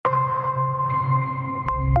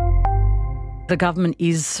the government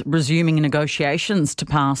is resuming negotiations to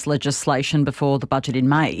pass legislation before the budget in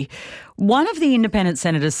May. One of the independent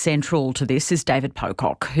senators central to this is David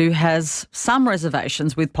Pocock, who has some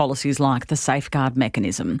reservations with policies like the safeguard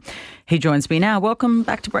mechanism. He joins me now. Welcome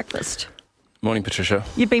back to Breakfast. Morning, Patricia.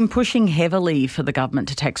 You've been pushing heavily for the government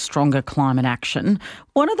to take stronger climate action.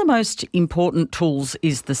 One of the most important tools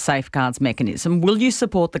is the safeguards mechanism. Will you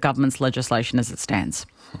support the government's legislation as it stands?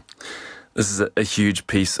 This is a huge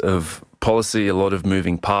piece of policy, a lot of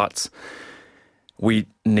moving parts. We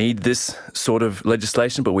need this sort of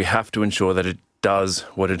legislation, but we have to ensure that it does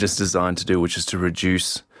what it is designed to do, which is to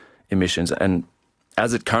reduce emissions. And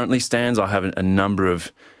as it currently stands, I have a number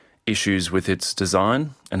of issues with its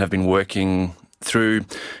design and have been working through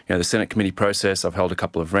the Senate committee process. I've held a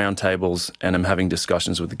couple of roundtables and I'm having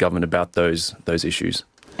discussions with the government about those issues.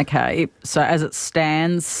 Okay, so as it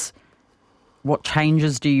stands, what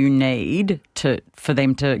changes do you need for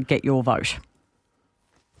them to get your vote?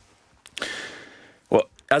 Well,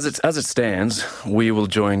 as it stands, we will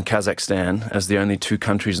join Kazakhstan as the only two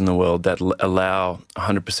countries in the world that allow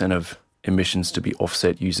 100% of emissions to be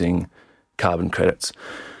offset using carbon credits.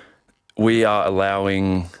 We are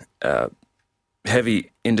allowing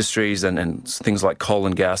heavy industries and things like coal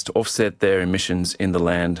and gas to offset their emissions in the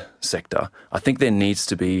land sector. I think there needs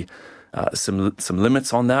to be some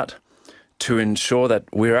limits on that to ensure that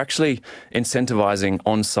we're actually incentivising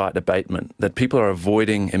on-site abatement, that people are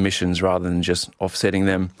avoiding emissions rather than just offsetting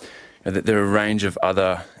them. That there are a range of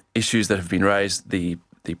other issues that have been raised. The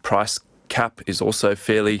price cap is also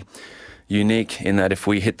fairly unique in that if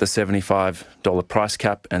we hit the $75 price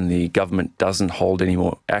cap and the government doesn't hold any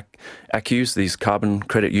more ACCUs, these carbon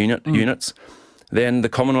credit units, then the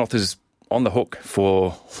Commonwealth is on the hook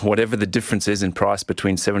for whatever the difference is in price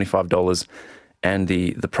between $75 and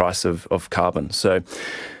the price of carbon. So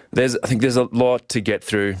I think there's a lot to get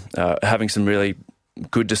through, having some really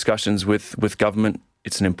good discussions with government.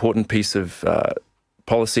 It's an important piece of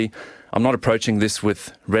policy. I'm not approaching this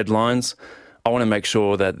with red lines. I want to make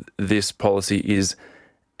sure that this policy is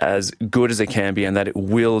as good as it can be and that it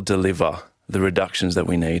will deliver the reductions that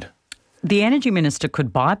we need. The Energy Minister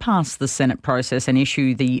could bypass the Senate process and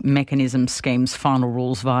issue the mechanism scheme's final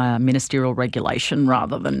rules via ministerial regulation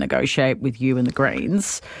rather than negotiate with you and the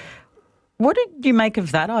Greens. What did you make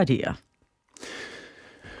of that idea?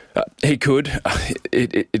 He could.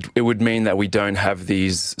 It would mean that we don't have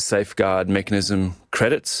these safeguard mechanism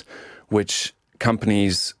credits, which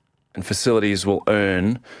companies and facilities will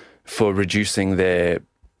earn for reducing their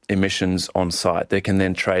emissions on site. They can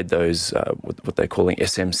then trade those, what they're calling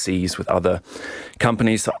SMCs, with other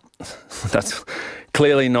companies. That's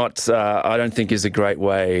clearly not, I don't think, is a great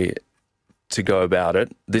way to go about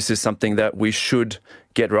it. This is something that we should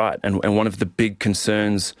get right. And one of the big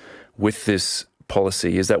concerns with this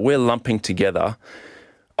policy is that we're lumping together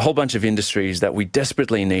a whole bunch of industries that we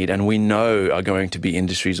desperately need and we know are going to be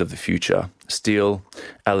industries of the future. Steel,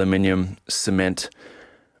 aluminium, cement.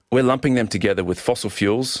 We're lumping them together with fossil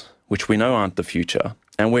fuels, which we know aren't the future.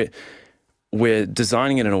 And we're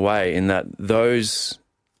designing it in a way in that those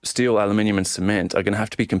steel, aluminium and cement are going to have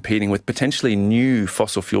to be competing with potentially new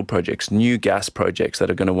fossil fuel projects, new gas projects that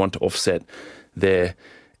are going to want to offset their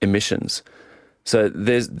emissions. So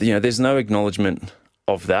there's no acknowledgement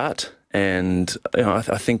of that. And I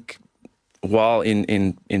think while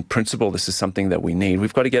in principle this is something that we need,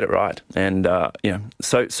 we've got to get it right. And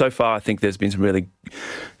so far I think there's been some really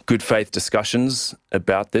good faith discussions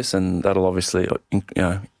about this, and that'll obviously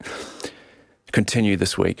continue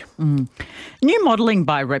this week. New modelling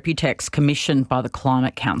by Reputex commissioned by the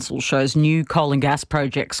Climate Council shows new coal and gas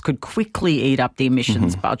projects could quickly eat up the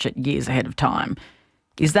emissions budget years ahead of time.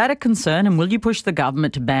 Is that a concern, and will you push the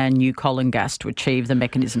government to ban new coal and gas to achieve the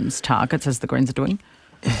mechanism's targets, as the Greens are doing?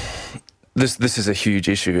 This is a huge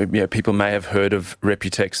issue. People may have heard of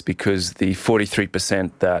Reputex because the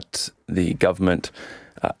 43% that the government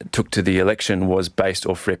took to the election was based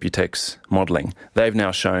off Reputex modelling. They've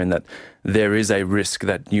now shown that there is a risk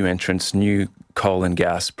that new entrants, new coal and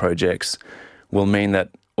gas projects will mean that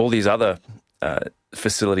all these other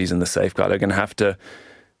facilities in the safeguard are going to have to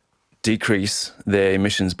decrease their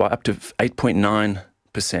emissions by up to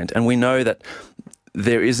 8.9%. And we know that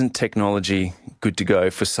there isn't technology good to go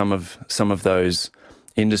for some of those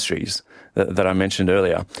industries that I mentioned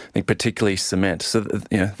earlier. I think particularly cement. So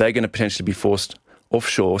they're going to potentially be forced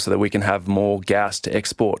offshore so that we can have more gas to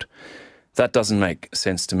export. That doesn't make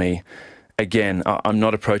sense to me. Again, I'm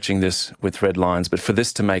not approaching this with red lines, but for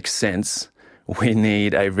this to make sense, we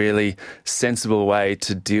need a really sensible way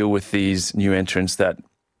to deal with these new entrants that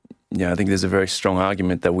I think there's a very strong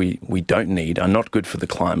argument that we don't need, are not good for the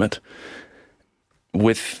climate.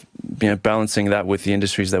 with balancing that with the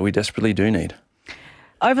industries that we desperately do need.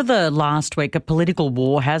 Over the last week, a political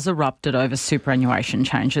war has erupted over superannuation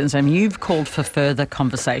changes, and you've called for further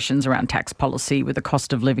conversations around tax policy with the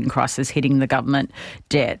cost of living crisis hitting the government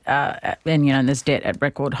debt. And there's debt at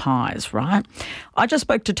record highs, right? I just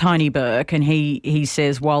spoke to Tony Burke, and he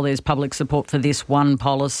says while there's public support for this one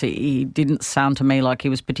policy, it didn't sound to me like he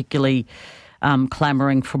was particularly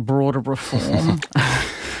clamouring for broader reform,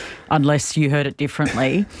 unless you heard it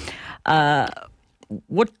differently.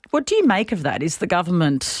 What do you make of that? Is the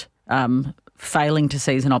government failing to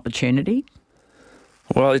seize an opportunity?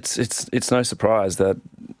 Well, it's no surprise that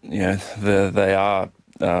they are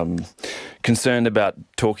concerned about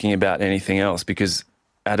talking about anything else, because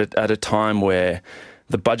at a time where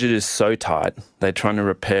the budget is so tight, they're trying to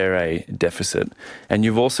repair a deficit, and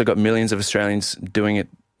you've also got millions of Australians doing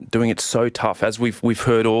it so tough. As we've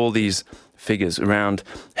heard all these figures around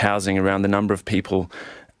housing, around the number of people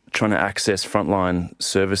trying to access frontline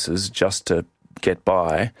services just to get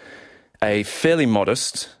by, a fairly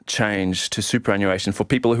modest change to superannuation for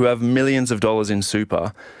people who have millions of dollars in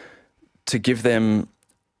super, to give them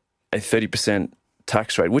a 30%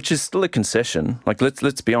 tax rate, which is still a concession. Like,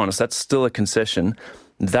 let's be honest, that's still a concession.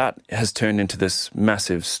 That has turned into this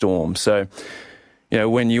massive storm. So,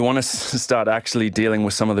 when you want to start actually dealing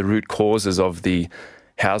with some of the root causes of the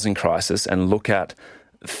housing crisis and look at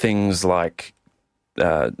things like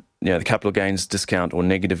the capital gains discount or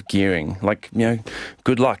negative gearing,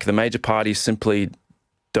 good luck. The major parties simply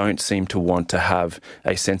don't seem to want to have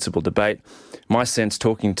a sensible debate. My sense,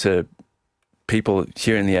 talking to people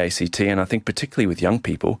here in the ACT, and I think particularly with young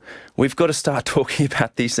people, we've got to start talking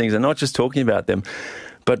about these things, and not just talking about them,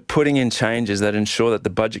 but putting in changes that ensure that the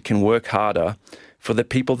budget can work harder for the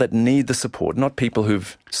people that need the support, not people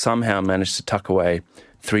who've somehow managed to tuck away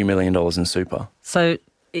 $3 million in super. So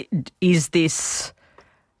is this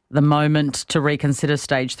the moment to reconsider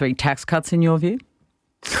stage 3 tax cuts in your view?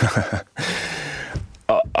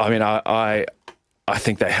 I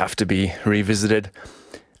think they have to be revisited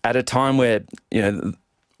at a time where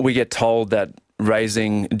we get told that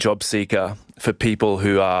raising job seeker for people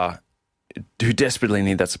who desperately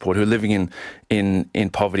need that support, who are living in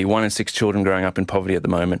poverty, 1 in 6 children growing up in poverty at the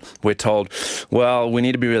moment. We're told, well, we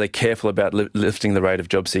need to be really careful about lifting the rate of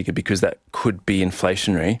job seeker because that could be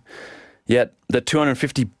inflationary. Yet the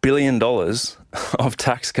 $250 billion of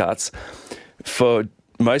tax cuts, for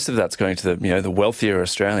most of that's going to the wealthier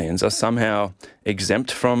Australians, are somehow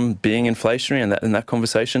exempt from being inflationary in that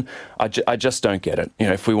conversation. I just don't get it.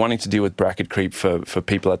 If we're wanting to deal with bracket creep for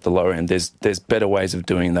people at the lower end, there's better ways of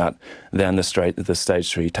doing that than the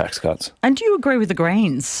stage 3 tax cuts. And do you agree with the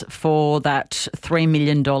Greens for that $3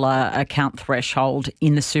 million account threshold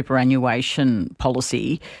in the superannuation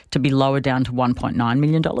policy to be lowered down to $1.9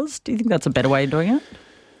 million? Do you think that's a better way of doing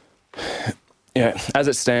it? As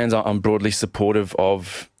it stands, I'm broadly supportive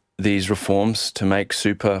of these reforms to make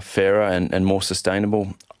super fairer and more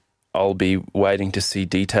sustainable. I'll be waiting to see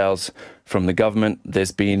details from the government.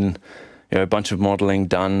 There's been a bunch of modelling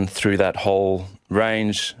done through that whole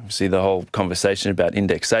range. See, the whole conversation about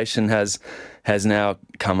indexation has now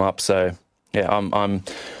come up. So I'm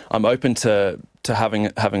open to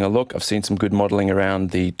having a look. I've seen some good modelling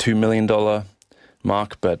around the $2 million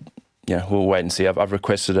mark, but we'll wait and see. I've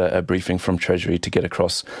requested a briefing from Treasury to get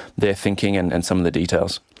across their thinking and some of the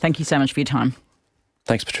details. Thank you so much for your time.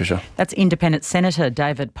 Thanks, Patricia. That's Independent Senator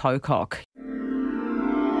David Pocock.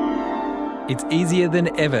 It's easier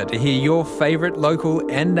than ever to hear your favourite local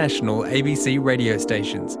and national ABC radio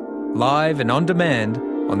stations, live and on demand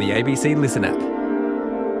on the ABC Listen app.